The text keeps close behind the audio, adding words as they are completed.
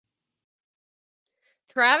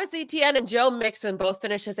Travis Etienne and Joe Mixon both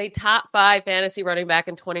finished as a top 5 fantasy running back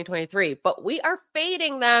in 2023, but we are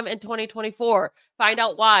fading them in 2024. Find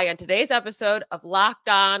out why on today's episode of Locked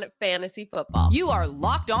On Fantasy Football. You are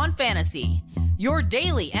Locked On Fantasy, your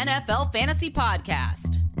daily NFL fantasy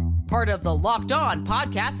podcast. Part of the Locked On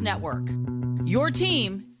Podcast Network, your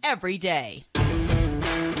team every day.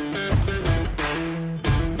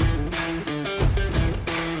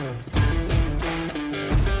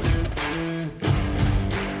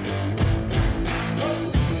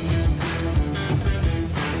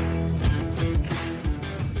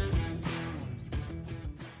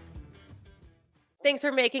 Thanks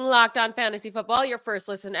for making Locked On Fantasy Football your first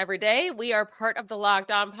listen every day. We are part of the Locked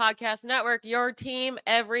On Podcast Network, your team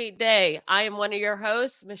every day. I am one of your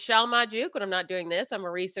hosts, Michelle Majuk. When I'm not doing this, I'm a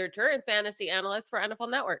researcher and fantasy analyst for NFL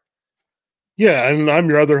Network. Yeah, and I'm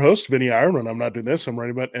your other host, Vinny Iron. When I'm not doing this, I'm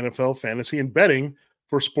writing about NFL fantasy and betting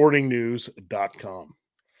for sportingnews.com.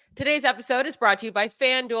 Today's episode is brought to you by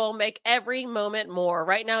FanDuel. Make every moment more.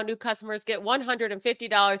 Right now, new customers get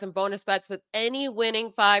 $150 in bonus bets with any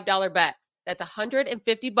winning $5 bet. That's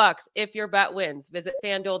 $150 if your bet wins. Visit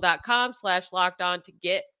FanDuel.com/lockedon to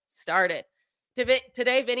get started.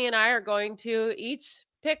 Today, Vinny and I are going to each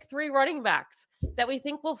pick 3 running backs that we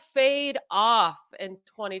think will fade off in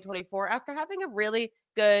 2024 after having a really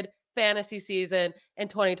good fantasy season in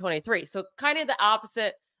 2023. So kind of the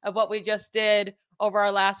opposite of what we just did over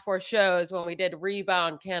our last 4 shows when we did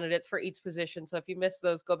rebound candidates for each position. So if you missed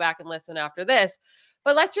those, go back and listen after this.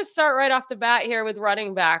 But let's just start right off the bat here with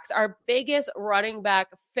running backs. Our biggest running back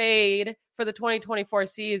fade for the 2024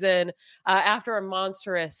 season after a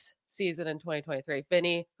monstrous season in 2023.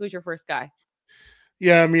 Vinny, who's your first guy?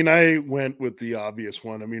 Yeah, I mean, I went with the obvious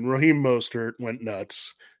one. I mean, Raheem Mostert went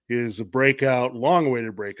nuts. His breakout,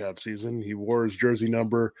 long-awaited breakout season. He wore his jersey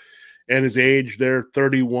number and his age there,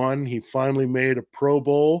 31. He finally made a Pro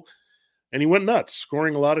Bowl, and he went nuts,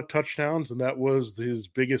 scoring a lot of touchdowns, and that was his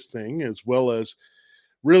biggest thing, as well as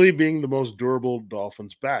really being the most durable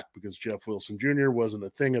Dolphins back because Jeff Wilson Jr. wasn't a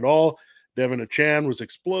thing at all. Devin Achane was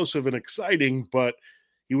explosive and exciting, but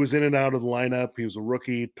he was in and out of the lineup. He was a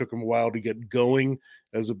rookie. It took him a while to get going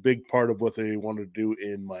as a big part of what they wanted to do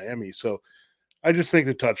in Miami. So I just think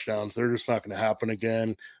the touchdowns, they're just not going to happen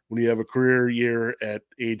again. When you have a career year at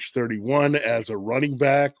age 31 as a running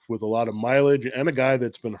back with a lot of mileage and a guy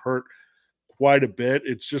that's been hurt quite a bit,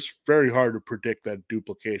 it's just very hard to predict that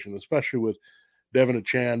duplication, especially with Devin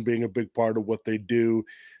Achane being a big part of what they do.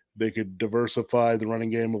 They could diversify the running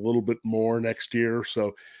game a little bit more next year.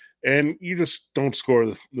 So, and you just don't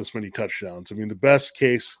score this many touchdowns. I mean, the best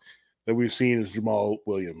case that we've seen is Jamal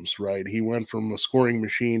Williams, right? He went from a scoring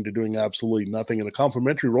machine to doing absolutely nothing in a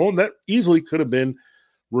complimentary role, and that easily could have been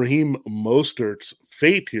Raheem Mostert's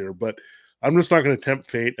fate here. But I'm just not going to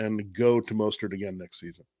tempt fate and go to Mostert again next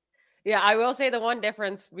season. Yeah, I will say the one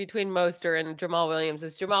difference between Mostert and Jamal Williams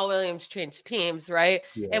is Jamal Williams changed teams, right?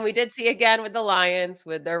 Yeah. And we did see again with the Lions,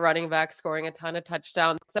 with their running back scoring a ton of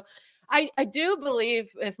touchdowns. So I do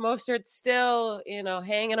believe if Mostert's still,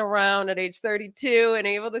 hanging around at age 32 and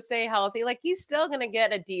able to stay healthy, like he's still going to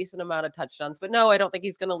get a decent amount of touchdowns. But no, I don't think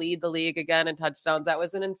he's going to lead the league again in touchdowns. That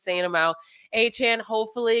was an insane amount. Achane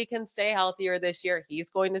hopefully can stay healthier this year. He's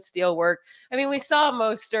going to steal work. I mean, we saw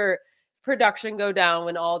Mostert production go down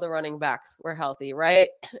when all the running backs were healthy, right?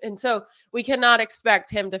 And so we cannot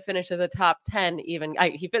expect him to finish as a top 10 even.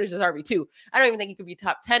 He finishes RB2. I don't even think he could be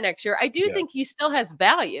top 10 next year. I do think he still has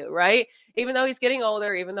value, right? Even though he's getting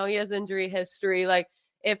older, even though he has injury history, like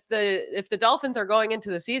if the Dolphins are going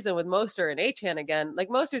into the season with Mostert and Achane again, like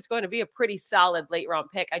Mostert's going to be a pretty solid late round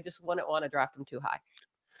pick. I just wouldn't want to draft him too high.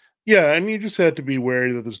 Yeah, and you just had to be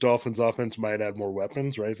wary that this Dolphins offense might add more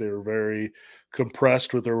weapons, right? They were very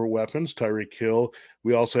compressed with their weapons. Tyreek Hill.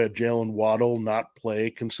 We also had Jalen Waddle not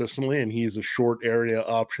play consistently, and he's a short area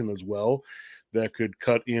option as well that could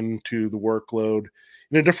cut into the workload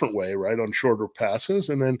in a different way, right, on shorter passes.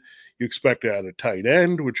 And then you expect to add a tight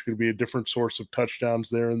end, which could be a different source of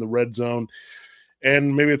touchdowns there in the red zone,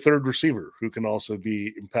 and maybe a third receiver who can also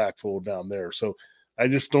be impactful down there. So I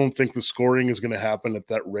just don't think the scoring is going to happen at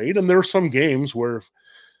that rate. And there are some games where if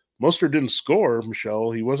Mostert didn't score, Michelle,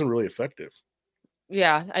 he wasn't really effective.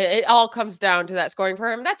 Yeah, it all comes down to that scoring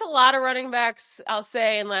for him. That's a lot of running backs, I'll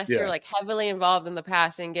say, unless you're like heavily involved in the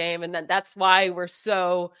passing game. And that's why we're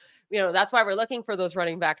so, that's why we're looking for those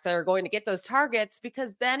running backs that are going to get those targets,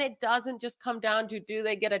 because then it doesn't just come down to, do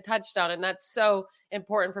they get a touchdown? And that's so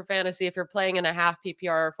important for fantasy if you're playing in a half PPR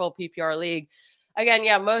or full PPR league. Again,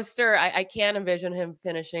 Mostert, I can't envision him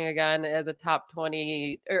finishing again as a top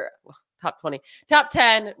 20 or top 20, top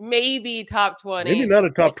 10, maybe top 20. Maybe not a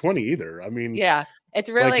top 20 either. I mean, yeah, it's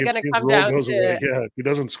really like going to if his come role down goes to away, if he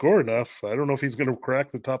doesn't score enough, I don't know if he's going to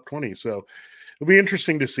crack the top 20. So it'll be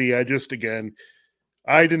interesting to see. I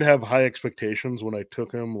didn't have high expectations when I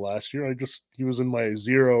took him last year. He was in my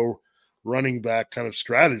 0 running back kind of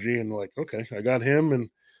strategy, and like, okay, I got him, and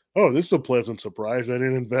this is a pleasant surprise. I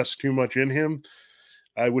didn't invest too much in him.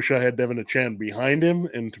 I wish I had Devin Achane behind him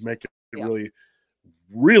and to make it really,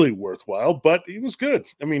 really worthwhile, but he was good.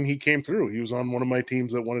 I mean, he came through. He was on one of my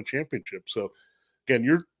teams that won a championship. So again,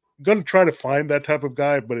 you're going to try to find that type of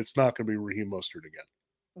guy, but it's not going to be Raheem Mostert again.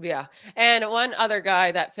 Yeah. And one other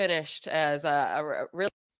guy that finished as a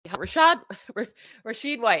really Rachaad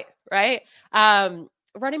White, right?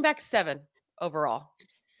 Running back 7 overall.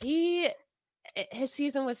 His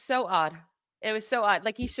season was so odd. It was so odd.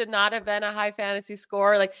 Like, he should not have been a high fantasy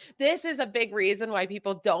scorer. Like, this is a big reason why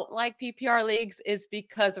people don't like PPR leagues, is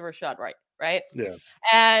because of Rachaad White, right? Yeah.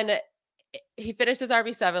 And he finished as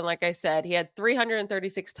RB7, like I said. He had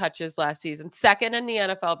 336 touches last season, second in the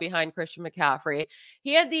NFL behind Christian McCaffrey.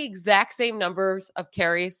 He had the exact same numbers of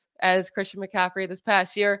carries as Christian McCaffrey this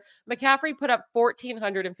past year. McCaffrey put up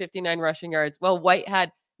 1,459 rushing yards, while White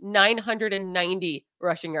had 990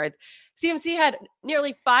 rushing yards. CMC had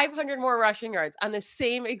nearly 500 more rushing yards on the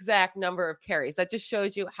same exact number of carries. That just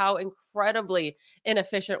shows you how incredibly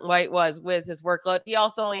inefficient White was with his workload. He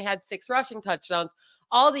also only had 6 rushing touchdowns.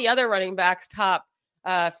 All the other running backs, top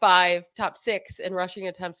 5, top 6 in rushing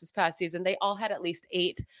attempts this past season, they all had at least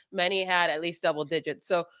 8. Many had at least double digits.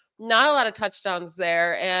 So not a lot of touchdowns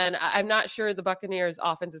there. And I'm not sure the Buccaneers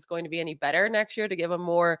offense is going to be any better next year to give them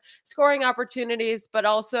more scoring opportunities. But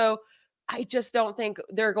also, I just don't think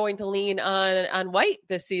they're going to lean on White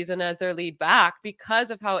this season as their lead back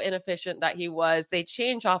because of how inefficient that he was. They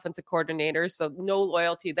changed offensive coordinators, so no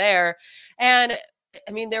loyalty there. And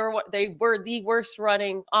I mean, they were the worst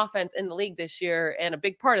running offense in the league this year. And a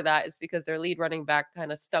big part of that is because their lead running back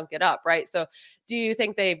kind of stunk it up, right? So do you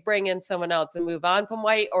think they bring in someone else and move on from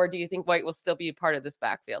White, or do you think White will still be a part of this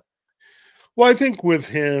backfield? Well, I think with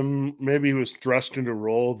him, maybe he was thrust into a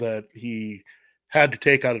role that he had to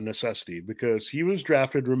take out of necessity, because he was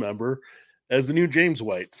drafted, remember, as the new James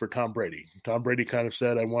White for Tom Brady. Tom Brady kind of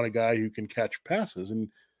said, I want a guy who can catch passes. And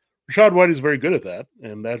Rachaad White is very good at that,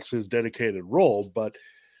 and that's his dedicated role. But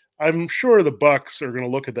I'm sure the Bucs are going to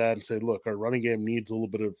look at that and say, look, our running game needs a little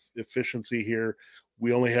bit of efficiency here.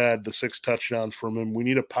 We only had the 6 touchdowns from him. We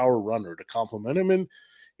need a power runner to complement him. And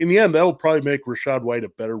in the end, that'll probably make Rachaad White a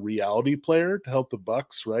better reality player to help the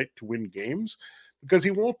Bucs, right, to win games, because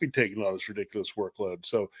he won't be taking on this ridiculous workload.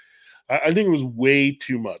 So I think it was way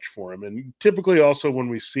too much for him. And typically also when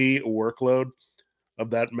we see a workload of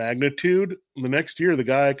that magnitude, the next year the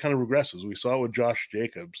guy kind of regresses. We saw it with Josh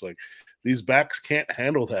Jacobs. Like, these backs can't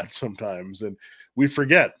handle that sometimes, and we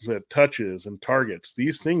forget that touches and targets,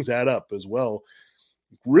 these things add up as well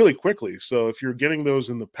really quickly. So if you're getting those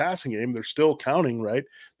in the passing game, they're still counting, right?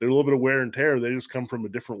 They're a little bit of wear and tear. They just come from a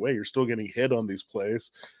different way. You're still getting hit on these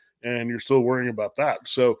plays, and you're still worrying about that.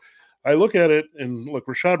 So I look at it and look,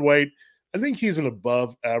 Rachaad White, I think he's an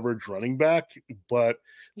above average running back, but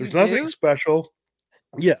there's nothing special.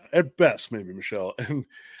 Yeah, at best, maybe, Michelle. And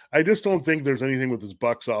I just don't think there's anything with this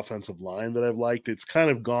Bucs offensive line that I've liked. It's kind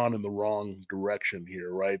of gone in the wrong direction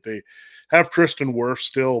here, right? They have Tristan Wirfs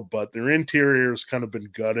still, but their interior has kind of been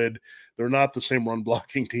gutted. They're not the same run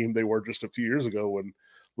blocking team they were just a few years ago when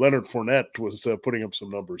Leonard Fournette was putting up some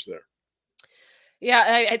numbers there.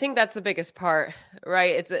 Yeah, I think that's the biggest part,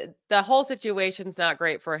 right? It's the whole situation's not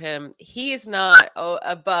great for him. He's not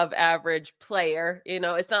above average player. You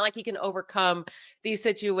know, it's not like he can overcome these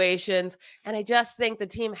situations. And I just think the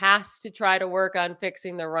team has to try to work on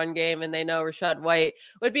fixing the run game. And they know Rachaad White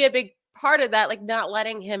would be a big part of that, like not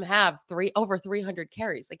letting him have over 300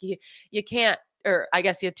 carries. Like you can't, or I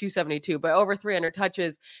guess he had 272, but over 300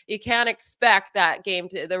 touches. You can't expect that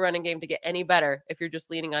the running game to get any better if you're just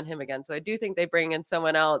leaning on him again. So I do think they bring in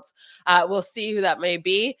someone else. We'll see who that may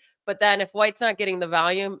be. But then if White's not getting the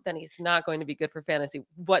volume, then he's not going to be good for fantasy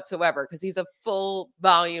whatsoever, because he's a full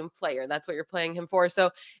volume player. That's what you're playing him for.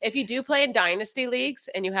 So if you do play in dynasty leagues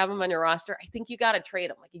and you have him on your roster, I think you got to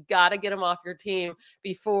trade him. Like, you got to get him off your team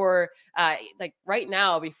before, like right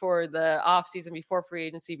now, before the offseason, before free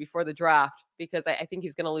agency, before the draft, because I think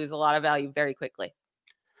he's going to lose a lot of value very quickly.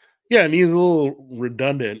 Yeah, and he's a little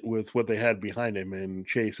redundant with what they had behind him in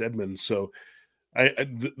Chase Edmonds. So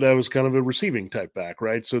that was kind of a receiving type back,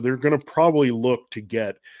 right? So they're going to probably look to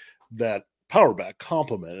get that power back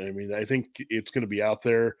complement. I mean, I think it's going to be out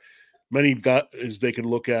there. Many guys they could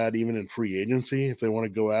look at even in free agency if they want to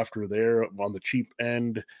go after there on the cheap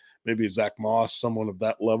end. maybe a Zach Moss, someone of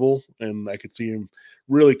that level, and I could see him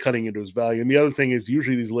really cutting into his value. And the other thing is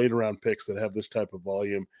usually these later round picks that have this type of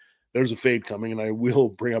volume, there's a fade coming, and I will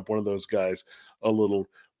bring up one of those guys a little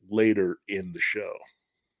later in the show.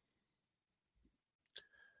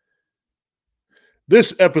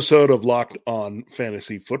 This episode of Locked On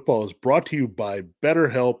Fantasy Football is brought to you by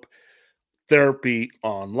BetterHelp Therapy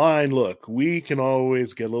Online. Look, we can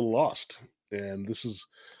always get a little lost, and this is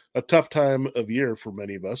a tough time of year for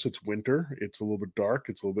many of us. It's winter. It's a little bit dark.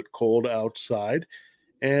 It's a little bit cold outside,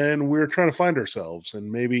 and we're trying to find ourselves and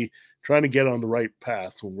maybe trying to get on the right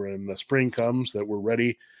path when the spring comes, that we're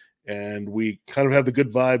ready, and we kind of have the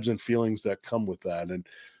good vibes and feelings that come with that. And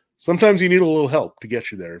sometimes you need a little help to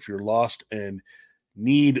get you there. If you're lost and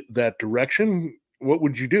need that direction, what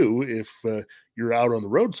would you do if you're out on the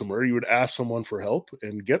road somewhere? You would ask someone for help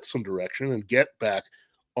and get some direction and get back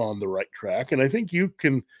on the right track. And I think you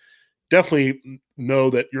can definitely know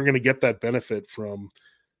that you're going to get that benefit from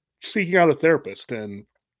seeking out a therapist. And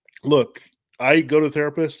look, I go to a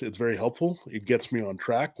therapist. It's very helpful. It gets me on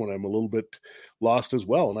track when I'm a little bit lost as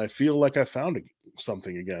well. And I feel like I found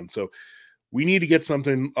something again. So we need to get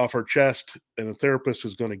something off our chest, and a therapist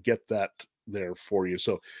is going to get that there for you.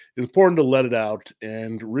 So it's important to let it out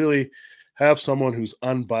and really have someone who's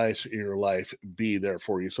unbiased in your life be there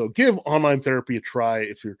for you. So give online therapy a try.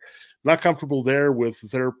 If you're not comfortable there with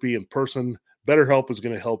therapy in person, BetterHelp is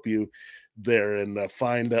going to help you there and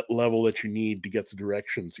find that level that you need to get the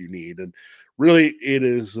directions you need. And really, it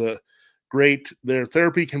is great. Their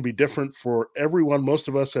therapy can be different for everyone. Most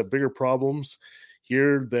of us have bigger problems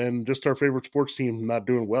here than just our favorite sports team not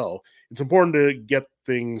doing well. It's important to get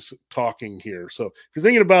things talking here. So if you're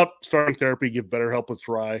thinking about starting therapy, give BetterHelp a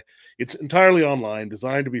try. It's entirely online,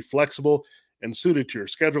 designed to be flexible and suited to your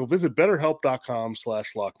schedule. Visit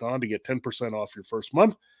BetterHelp.com/lockedon to get 10% off your first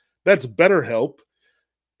month. That's BetterHelp,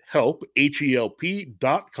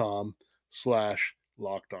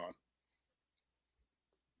 HELP.com/lockedon.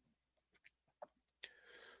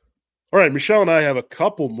 All right, Michelle and I have a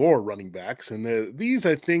couple more running backs, and these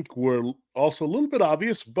I think were also a little bit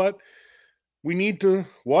obvious, but we need to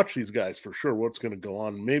watch these guys for sure, what's going to go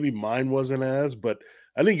on. Maybe mine wasn't but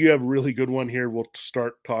I think you have a really good one here. We'll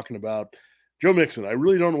start talking about Joe Mixon. I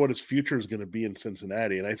really don't know what his future is going to be in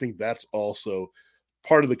Cincinnati, and I think that's also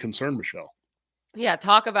part of the concern, Michelle. Yeah,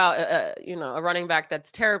 talk about a running back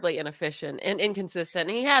that's terribly inefficient and inconsistent.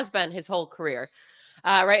 And he has been his whole career.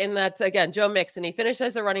 Right. And that's, again, Joe Mixon. He finished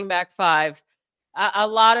as a running back 5. A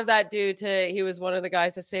lot of that due to he was one of the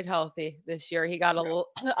guys that stayed healthy this year. He got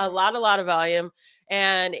a lot of volume,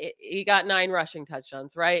 and he got 9 rushing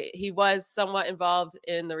touchdowns, right? He was somewhat involved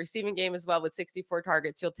in the receiving game as well with 64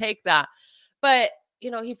 targets. You'll take that. But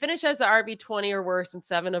he finished as the RB20 or worse in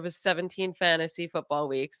 7 of his 17 fantasy football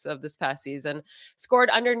weeks of this past season, scored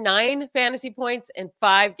under 9 fantasy points in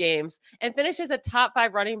 5 games, and finished as a top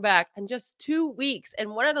 5 running back in just 2 weeks. And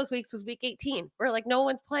one of those weeks was week 18, where no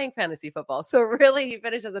one's playing fantasy football. So really, he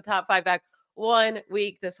finished as a top 5 back 1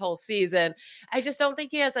 week this whole season. I just don't think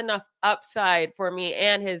he has enough upside for me,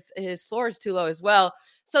 and his floor is too low as well.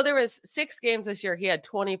 So there was 6 games this year. He had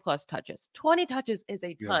 20 plus touches. 20 touches is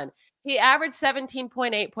a ton. Yeah. He averaged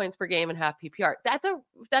 17.8 points per game in half PPR. That's a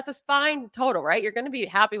fine total, right? You're going to be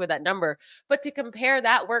happy with that number. But to compare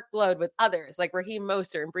that workload with others like Raheem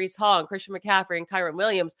Mostert and Breece Hall and Christian McCaffrey and Kyren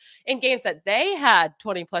Williams in games that they had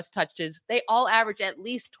 20 plus touches, they all average at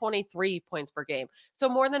least 23 points per game. So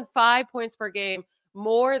more than 5 points per game,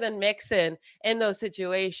 more than Mixon in those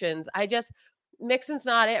situations. Mixon's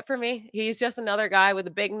not it for me. He's just another guy with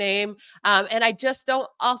a big name. And I just don't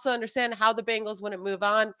also understand how the Bengals wouldn't move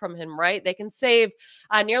on from him, right? They can save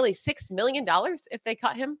nearly $6 million if they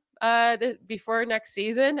cut him before next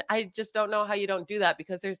season. I just don't know how you don't do that,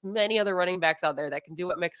 because there's many other running backs out there that can do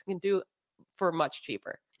what Mixon can do for much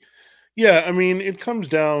cheaper. Yeah, I mean, it comes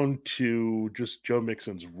down to just Joe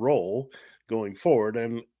Mixon's role going forward.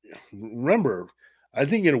 And remember, I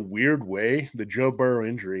think in a weird way, the Joe Burrow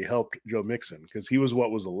injury helped Joe Mixon, because he was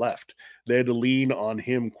what was left. They had to lean on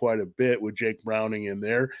him quite a bit with Jake Browning in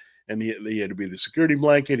there, and he had to be the security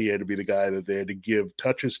blanket. He had to be the guy that they had to give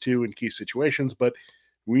touches to in key situations. But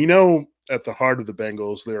we know at the heart of the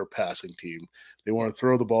Bengals, they're a passing team. They want to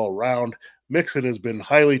throw the ball around. Mixon has been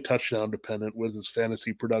highly touchdown dependent with his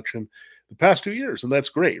fantasy production the past 2 years, and that's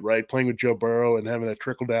great, right? Playing with Joe Burrow and having that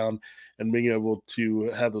trickle down and being able to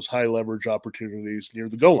have those high leverage opportunities near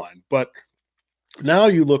the goal line. But now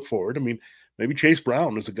you look forward. I mean, maybe Chase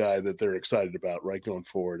Brown is a guy that they're excited about, right, going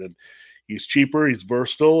forward. And he's cheaper, he's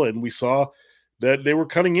versatile, and we saw that they were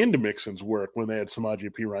cutting into Mixon's work when they had Samaje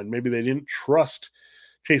Perine. Maybe they didn't trust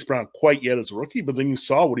Chase Brown quite yet as a rookie, but then you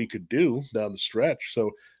saw what he could do down the stretch.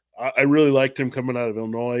 So I really liked him coming out of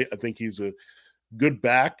Illinois. I think he's a good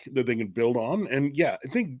back that they can build on. And yeah, I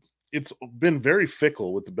think it's been very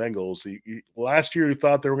fickle with the Bengals. Last year, you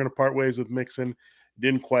thought they were going to part ways with Mixon. It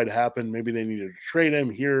didn't quite happen. Maybe they needed to trade him.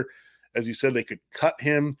 Here, as you said, they could cut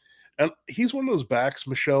him. And he's one of those backs,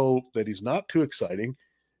 Michelle, that he's not too exciting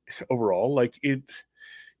overall. Like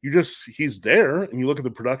he's there, and you look at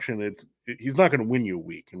the production, he's not going to win you a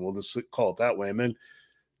week, and we'll just call it that way. And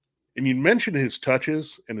you mentioned his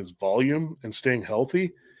touches and his volume and staying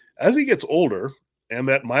healthy. As he gets older and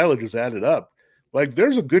that mileage is added up, like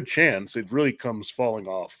there's a good chance it really comes falling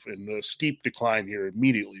off in a steep decline here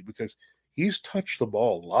immediately, because he's touched the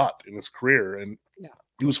ball a lot in his career, and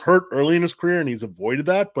he was hurt early in his career and he's avoided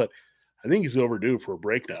that, but I think he's overdue for a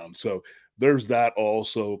breakdown. So there's that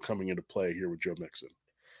also coming into play here with Joe Mixon.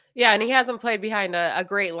 Yeah, and he hasn't played behind a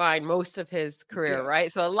great line most of his career,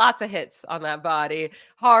 right? So lots of hits on that body,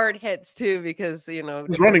 hard hits too, because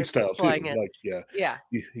his running style too.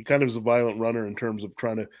 He kind of is a violent runner in terms of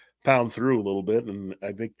trying to pound through a little bit, and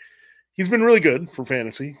I think he's been really good for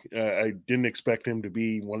fantasy. I didn't expect him to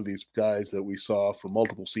be one of these guys that we saw for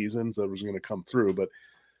multiple seasons that was going to come through, but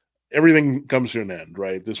everything comes to an end,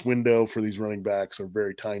 right? This window for these running backs are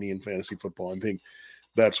very tiny in fantasy football. I think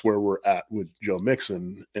that's where we're at with Joe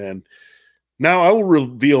Mixon. And now I will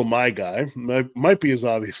reveal my guy. Might be as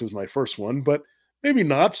obvious as my first one, but maybe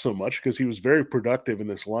not so much, because he was very productive in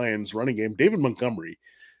this Lions running game. David Montgomery.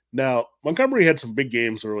 Now, Montgomery had some big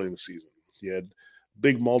games early in the season. He had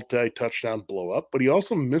big multi-touchdown blow up, but he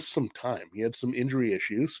also missed some time. He had some injury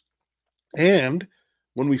issues. And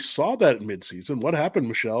when we saw that midseason, what happened,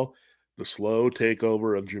 Michelle? The slow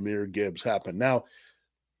takeover of Jahmyr Gibbs happened. Now,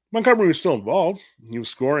 Montgomery was still involved. He was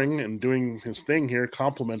scoring and doing his thing here,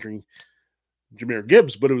 complimenting Jahmyr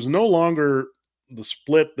Gibbs, but it was no longer the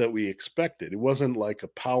split that we expected. It wasn't like a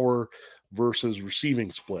power versus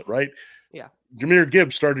receiving split, right? Yeah. Jahmyr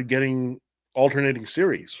Gibbs started getting alternating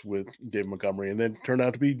series with David Montgomery, and then it turned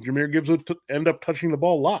out to be Jahmyr Gibbs would end up touching the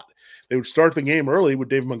ball a lot. They would start the game early with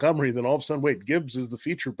David Montgomery, then all of a sudden, wait, Gibbs is the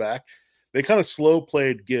feature back. They kind of slow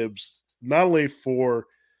played Gibbs, not only for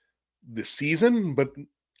the season, but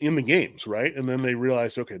in the games, right? And then they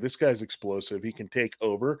realized, okay, this guy's explosive. He can take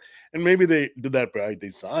over. And maybe they did that by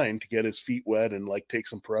design to get his feet wet and like take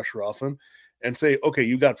some pressure off him and say, okay,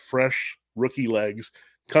 you got fresh rookie legs.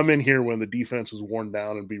 Come in here when the defense is worn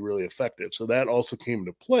down and be really effective. So that also came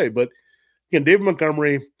into play. But again, David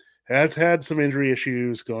Montgomery has had some injury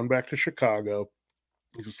issues going back to Chicago.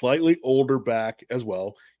 He's a slightly older back as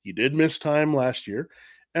well. He did miss time last year.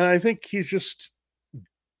 And I think he's just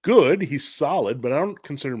good. He's solid, but I don't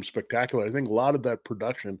consider him spectacular. I think a lot of that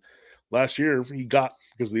production last year he got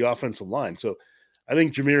because of the offensive line. So I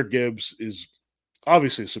think Jahmyr Gibbs is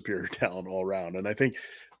obviously a superior talent all around. And I think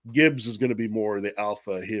Gibbs is going to be more the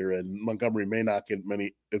alpha here, and Montgomery may not get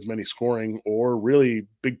as many scoring or really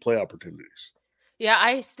big play opportunities. Yeah,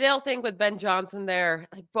 I still think with Ben Johnson there,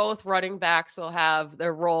 like both running backs will have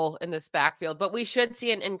their role in this backfield, but we should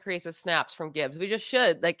see an increase of snaps from Gibbs. We just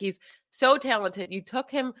should. Like, he's so talented. You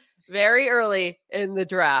took him very early in the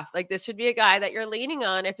draft. Like, this should be a guy that you're leaning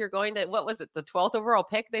on if you're going to, what was it, the 12th overall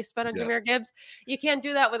pick they spent on Jahmyr Gibbs? You can't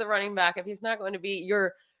do that with a running back if he's not going to be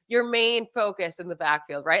your main focus in the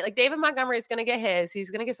backfield, right? Like, David Montgomery is going to get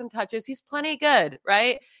he's going to get some touches. He's plenty good,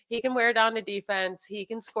 right? He can wear down the defense. He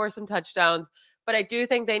can score some touchdowns. But I do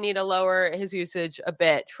think they need to lower his usage a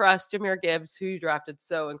bit. Trust Jahmyr Gibbs, who you drafted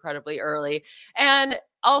so incredibly early. And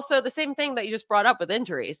also the same thing that you just brought up with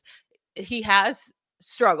injuries. He has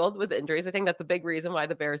struggled with injuries. I think that's a big reason why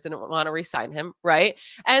the Bears didn't want to re-sign him, right?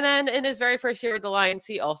 And then in his very first year with the Lions,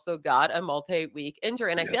 he also got a multi-week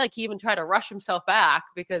injury. And I feel like he even tried to rush himself back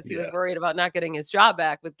because he was worried about not getting his job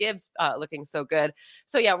back with Gibbs looking so good.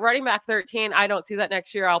 So yeah, running back 13, I don't see that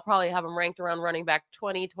next year. I'll probably have him ranked around running back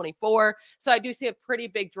 20, 24. So I do see a pretty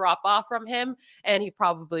big drop off from him, and he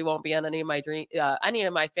probably won't be on any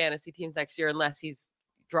of my fantasy teams next year unless he's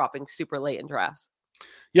dropping super late in drafts.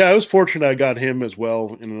 Yeah, I was fortunate I got him as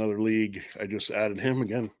well in another league. I just added him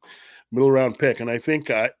again, middle round pick. And I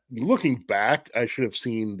think looking back, I should have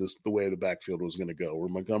seen the way the backfield was going to go, where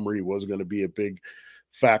Montgomery was going to be a big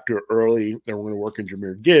factor early. They were going to work in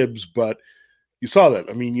Jahmyr Gibbs, but you saw that.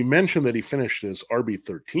 I mean, you mentioned that he finished as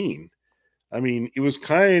RB13. I mean, it was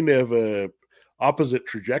kind of a opposite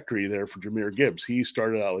trajectory there for Jahmyr Gibbs. He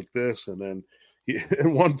started out like this, and then at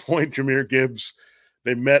one point, Jahmyr Gibbs,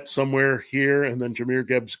 they met somewhere here, and then Jahmyr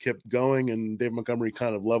Gibbs kept going, and Dave Montgomery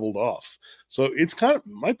kind of leveled off. So it's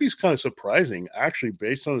might be kind of surprising, actually,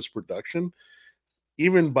 based on his production,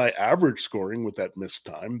 even by average scoring with that missed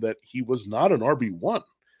time, that he was not an RB1.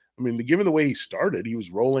 I mean, given the way he started, he was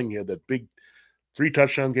rolling. He had that big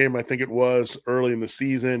 3-touchdown game, I think it was, early in the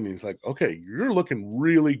season. And he's like, okay, you're looking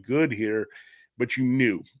really good here. But you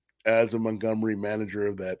knew as a Montgomery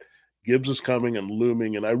manager that Gibbs is coming and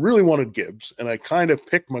looming. And I really wanted Gibbs. And I kind of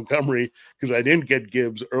picked Montgomery because I didn't get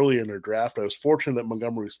Gibbs early in their draft. I was fortunate that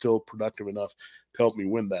Montgomery was still productive enough to help me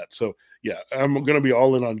win that. So, yeah, I'm going to be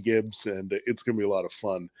all in on Gibbs, and it's going to be a lot of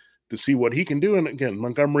fun to see what he can do. And again,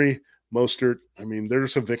 Montgomery, Mostert, I mean, they're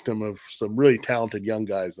just a victim of some really talented young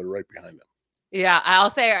guys that are right behind them. Yeah, I'll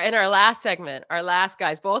say in our last segment, our last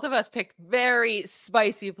guys, both of us picked very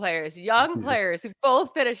spicy players, young players who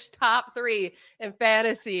both finished top 3 in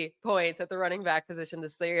fantasy points at the running back position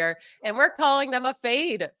this year. And we're calling them a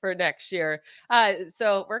fade for next year.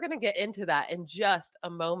 So we're going to get into that in just a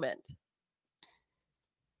moment.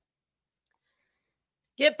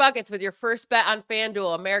 Get buckets with your first bet on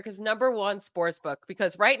FanDuel, America's #1 sportsbook,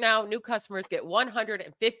 because right now new customers get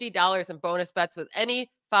 $150 in bonus bets with any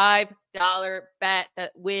 $5 bet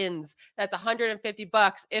that wins. That's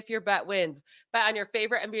 $150 if your bet wins. Bet on your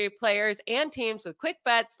favorite NBA players and teams with quick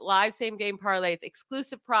bets, live same-game parlays,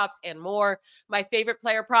 exclusive props, and more. My favorite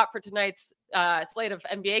player prop for tonight's slate of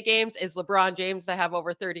NBA games is LeBron James to have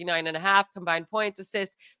over 39.5 combined points,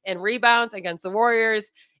 assists, and rebounds against the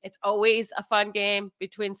Warriors. It's always a fun game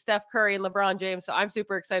between Steph Curry and LeBron James, so I'm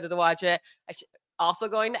super excited to watch it. Also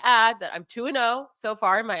going to add that I'm 2-0 so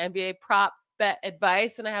far in my NBA prop bet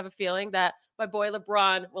advice, and I have a feeling that my boy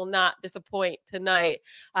LeBron will not disappoint tonight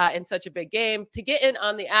in such a big game. To get in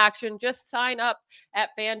on the action, just sign up at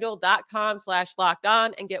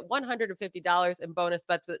FanDuel.com/lockedon and get $150 in bonus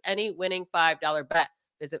bets with any winning $5 bet.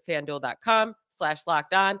 Visit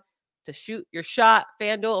FanDuel.com/lockedon to shoot your shot.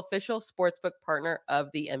 FanDuel, official sportsbook partner of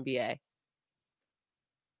the NBA.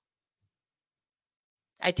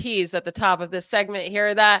 I teased at the top of this segment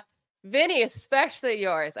here that Vinny, especially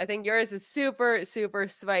yours. I think yours is super, super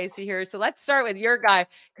spicy here. So let's start with your guy,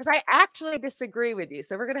 because I actually disagree with you.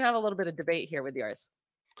 So we're going to have a little bit of debate here with yours.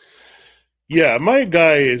 Yeah, my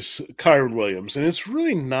guy is Kyren Williams, and it's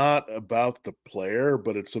really not about the player,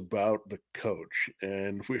 but it's about the coach.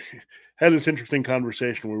 And we had this interesting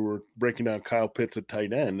conversation. We were breaking down Kyle Pitts at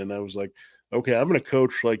tight end, and I was like, okay, I'm going to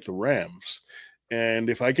coach like the Rams. And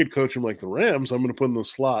if I could coach him like the Rams, I'm going to put in the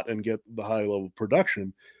slot and get the high-level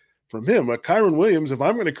production from him. Kyren Williams, if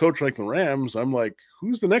I'm going to coach like the Rams, I'm like,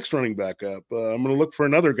 who's the next running back up? I'm going to look for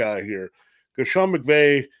another guy here, because Sean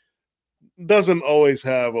McVay doesn't always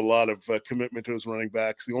have a lot of commitment to his running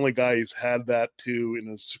backs. The only guy he's had that to in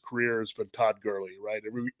his career has been Todd Gurley, right?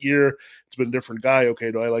 Every year it's been a different guy.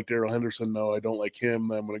 Okay, do I like Darrell Henderson? No, I don't like him.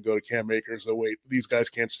 Then I'm going to go to Cam Akers. Oh, wait, these guys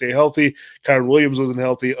can't stay healthy. Kyren Williams wasn't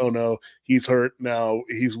healthy. Oh, no, he's hurt. Now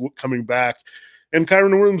he's coming back. And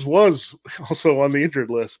Kyren Williams was also on the injured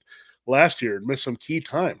list last year, missed some key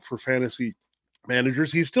time for fantasy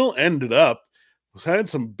managers. He still ended up, had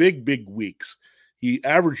some big, big weeks. He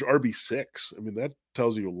averaged RB6. I mean, that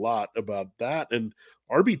tells you a lot about that. And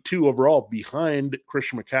RB2 overall behind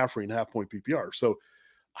Christian McCaffrey in half-point PPR. So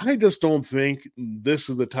I just don't think this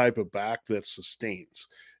is the type of back that sustains.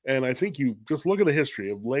 And I think you just look at the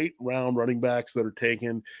history of late-round running backs that are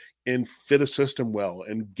taken and fit a system well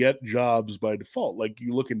and get jobs by default. Like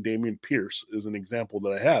you look at Dameon Pierce as an example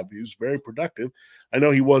that I have. He was very productive. I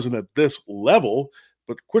know he wasn't at this level,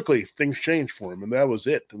 but quickly things changed for him, and that was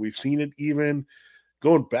it. And we've seen it even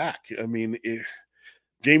going back. I mean,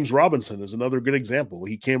 James Robinson is another good example.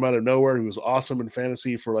 He came out of nowhere. He was awesome in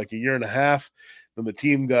fantasy for like a year and a half. Then the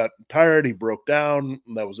team got tired. He broke down,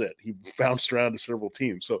 and that was it. He bounced around to several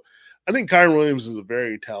teams. So I think Kyren Williams is a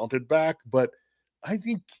very talented back, but I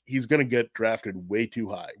think he's going to get drafted way too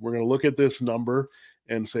high. We're going to look at this number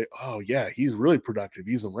and say, oh, yeah, he's really productive.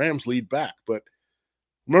 He's the Rams' lead back. But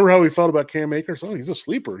remember how we felt about Cam Akers? Oh, he's a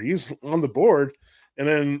sleeper. He's on the board. And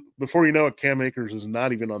then before you know it, Cam Akers is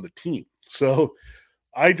not even on the team. So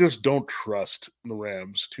I just don't trust the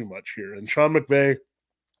Rams too much here. And Sean McVay,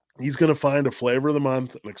 he's going to find a flavor of the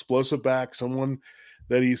month, an explosive back, someone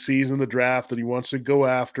that he sees in the draft that he wants to go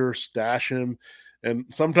after, stash him. And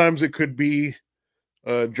sometimes it could be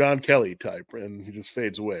John Kelly type, and he just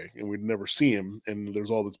fades away, and we'd never see him, and there's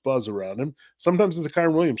all this buzz around him. Sometimes it's a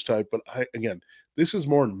Kyren Williams type, but this is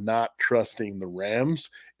more not trusting the Rams,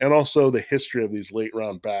 and also the history of these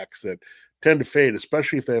late-round backs that tend to fade,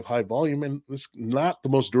 especially if they have high volume, and it's not the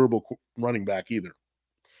most durable running back either.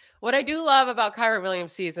 What I do love about Kyren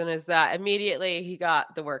Williams' season is that immediately he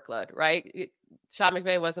got the workload, right? Sean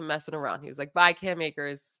McVay wasn't messing around. He was like, bye, Cam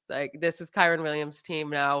Akers. Like, this is Kyren Williams' team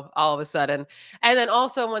now, all of a sudden. And then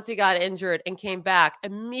also once he got injured and came back,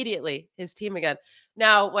 immediately his team again.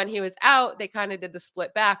 Now, when he was out, they kind of did the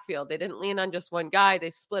split backfield. They didn't lean on just one guy. They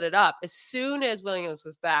split it up. As soon as Williams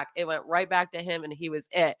was back, it went right back to him, and he was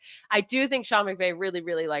it. I do think Sean McVay really,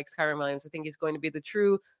 really likes Kyren Williams. I think he's going to be the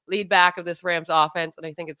true lead back of this Rams offense, and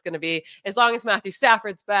I think it's going to be, as long as Matthew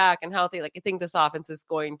Stafford's back and healthy, like I think this offense is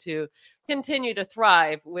going to continue to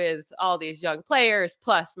thrive with all these young players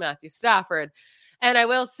plus Matthew Stafford. And I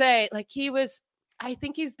will say, like, I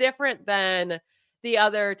think he's different than the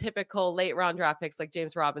other typical late round draft picks like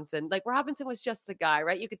James Robinson. Like, Robinson was just a guy,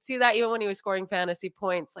 right? You could see that even when he was scoring fantasy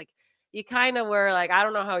points. Like, you kind of were like, I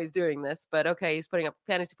don't know how he's doing this, but okay, he's putting up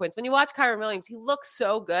fantasy points. When you watch Kyren Williams, he looks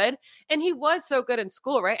so good, and he was so good in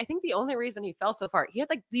school, right? I think the only reason he fell so far, he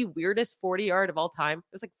had like the weirdest 40-yard of all time.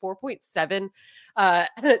 It was like 4.7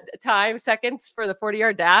 seconds for the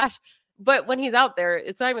 40-yard dash. But when he's out there,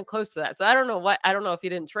 it's not even close to that. So I don't know if he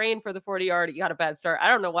didn't train for the 40-yard, he got a bad start. I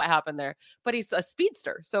don't know what happened there, but he's a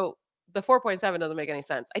speedster. So the 4.7 doesn't make any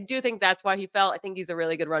sense. I do think that's why he fell. I think he's a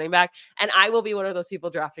really good running back, and I will be one of those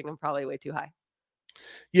people drafting him probably way too high.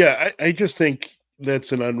 Yeah, I just think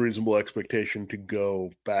that's an unreasonable expectation to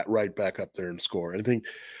go right back up there and score. I think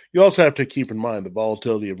you also have to keep in mind the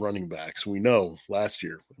volatility of running backs. We know last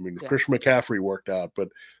year, Christian McCaffrey worked out, but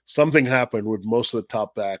something happened with most of the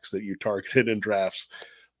top backs that you targeted in drafts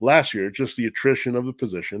last year, just the attrition of the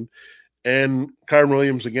position. And Kyren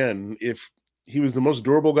Williams, again, if he was the most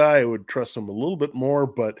durable guy, I would trust him a little bit more.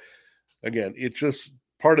 But again, it's just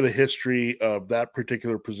part of the history of that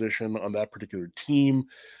particular position on that particular team.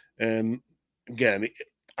 And again,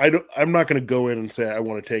 I'm not going to go in and say I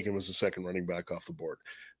want to take him as a second running back off the board.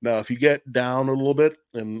 Now, if you get down a little bit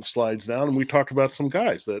and slides down, and we talked about some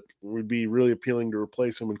guys that would be really appealing to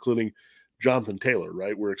replace him, including Jonathan Taylor,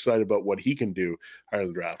 right? We're excited about what he can do out of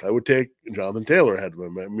the draft. I would take Jonathan Taylor ahead of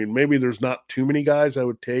him. I mean, maybe there's not too many guys I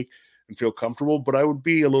would take and feel comfortable, but I would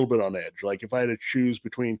be a little bit on edge. Like if I had to choose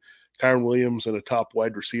between Kyren Williams and a top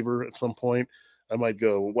wide receiver at some point, I might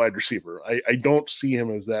go wide receiver. I don't see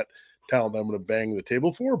him as that talent I'm going to bang the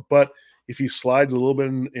table for, but if he slides a little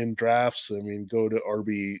bit in drafts, I mean, go to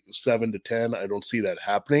RB 7 to 10, I don't see that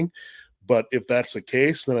happening. But if that's the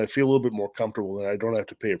case, then I feel a little bit more comfortable that I don't have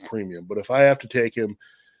to pay a premium. But if I have to take him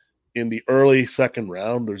in the early second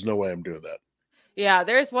round, there's no way I'm doing that. Yeah,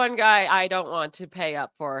 there's one guy I don't want to pay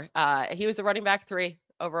up for. He was a running back 3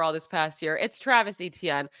 overall this past year. It's Travis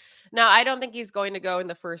Etienne. Now, I don't think he's going to go in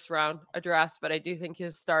the first round of drafts, but I do think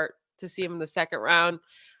he'll start to see him in the second round.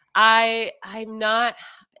 I'm not,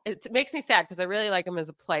 it makes me sad because I really like him as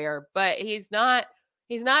a player, but he's not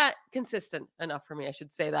consistent enough for me. I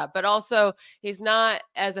should say that, but also he's not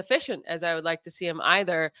as efficient as I would like to see him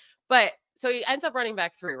either. But so he ends up running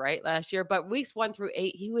back 3, right, last year, but weeks 1 through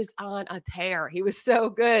 8, he was on a tear. He was so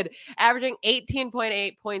good, averaging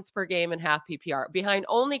 18.8 points per game in half PPR, behind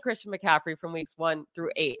only Christian McCaffrey from weeks 1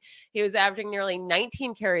 through 8. He was averaging nearly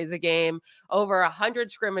 19 carries a game, over 100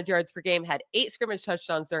 scrimmage yards per game, had 8 scrimmage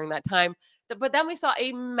touchdowns during that time. But then we saw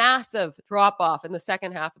a massive drop-off in the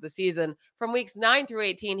second half of the season. From weeks 9 through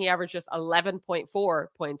 18, he averaged just 11.4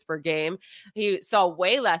 points per game. He saw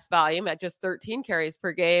way less volume at just 13 carries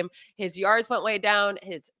per game. His yards went way down.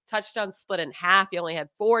 His touchdowns split in half. He only had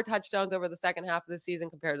 4 touchdowns over the second half of the season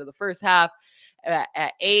compared to the first half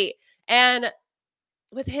at 8. And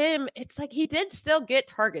with him, it's like he did still get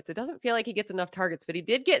targets. It doesn't feel like he gets enough targets, but he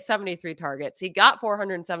did get 73 targets. He got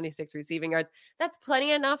 476 receiving yards. That's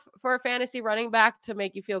plenty enough for a fantasy running back to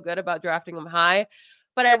make you feel good about drafting him high.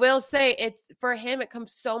 But I will say it's for him, it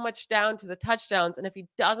comes so much down to the touchdowns. And if he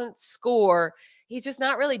doesn't score, he's just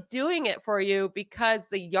not really doing it for you because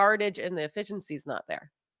the yardage and the efficiency is not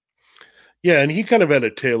there. Yeah, and he kind of had a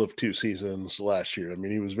tale of 2 seasons last year. I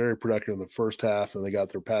mean, he was very productive in the first half, and they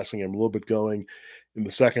got their passing game a little bit going. In the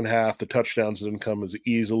second half, the touchdowns didn't come as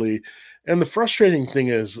easily. And the frustrating thing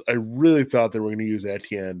is I really thought they were going to use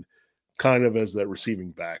Etienne kind of as that receiving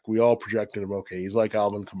back. We all projected him, okay, he's like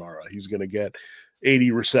Alvin Kamara. He's going to get 80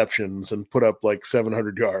 receptions and put up like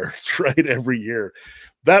 700 yards, right, every year.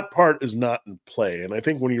 That part is not in play. And I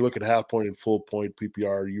think when you look at half point and full point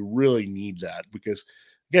PPR, you really need that because –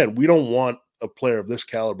 again, we don't want a player of this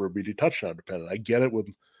caliber to be touchdown dependent. I get it with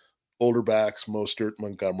older backs, Mostert,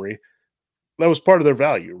 Montgomery. That was part of their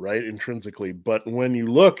value, right, intrinsically. But when you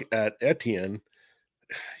look at Etienne,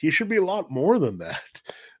 he should be a lot more than that.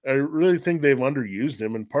 I really think they've underused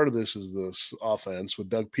him, and part of this is this offense with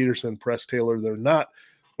Doug Peterson, Press Taylor. They're not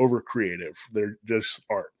over creative. They're just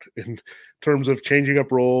art in terms of changing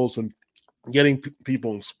up roles and getting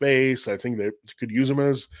people in space. I think they could use him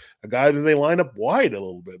as a guy that they line up wide a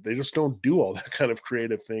little bit. They just don't do all that kind of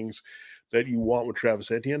creative things that you want with Travis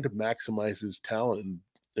Etienne to maximize his talent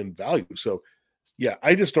and value. So Yeah,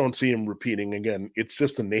 I just don't see him repeating again. It's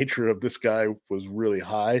just the nature of this guy was really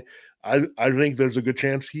high. I think there's a good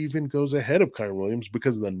chance he even goes ahead of Kyren Williams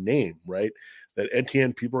because of the name, right? That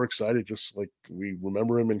Etienne, people are excited, just like we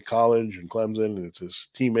remember him in college and Clemson, and it's his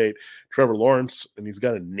teammate Trevor Lawrence, and he's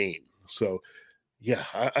got a name. So, yeah,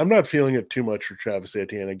 I'm not feeling it too much for Travis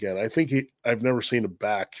Etienne again. I think I've never seen a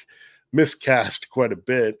back miscast quite a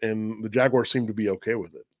bit, and the Jaguars seem to be okay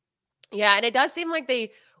with it. Yeah, and it does seem like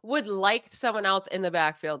they would like someone else in the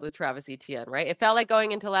backfield with Travis Etienne, right? It felt like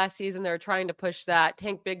going into last season, they were trying to push that.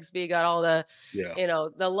 Tank Bigsby got all the,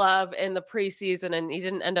 the love in the preseason, and he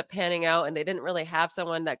didn't end up panning out, and they didn't really have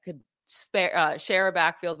someone that could share a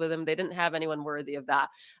backfield with him. They didn't have anyone worthy of that.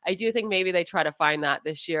 I do think maybe they try to find that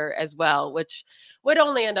this year as well, which would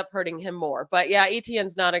only end up hurting him more. But yeah,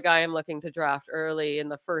 Etienne's not a guy I'm looking to draft early in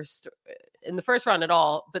the first round at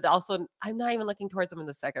all, but also I'm not even looking towards him in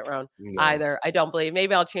the second round either. I don't believe.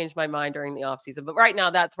 Maybe I'll change my mind during the offseason, but right now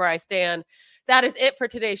that's where I stand. That is it for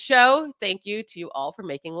today's show. Thank you to you all for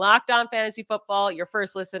making Locked On Fantasy Football your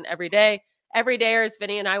first listen every day. Everydayers,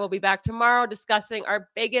 Vinny and I will be back tomorrow discussing our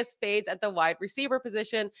biggest fades at the wide receiver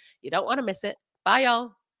position. You don't want to miss it. Bye,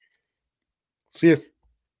 y'all. See you.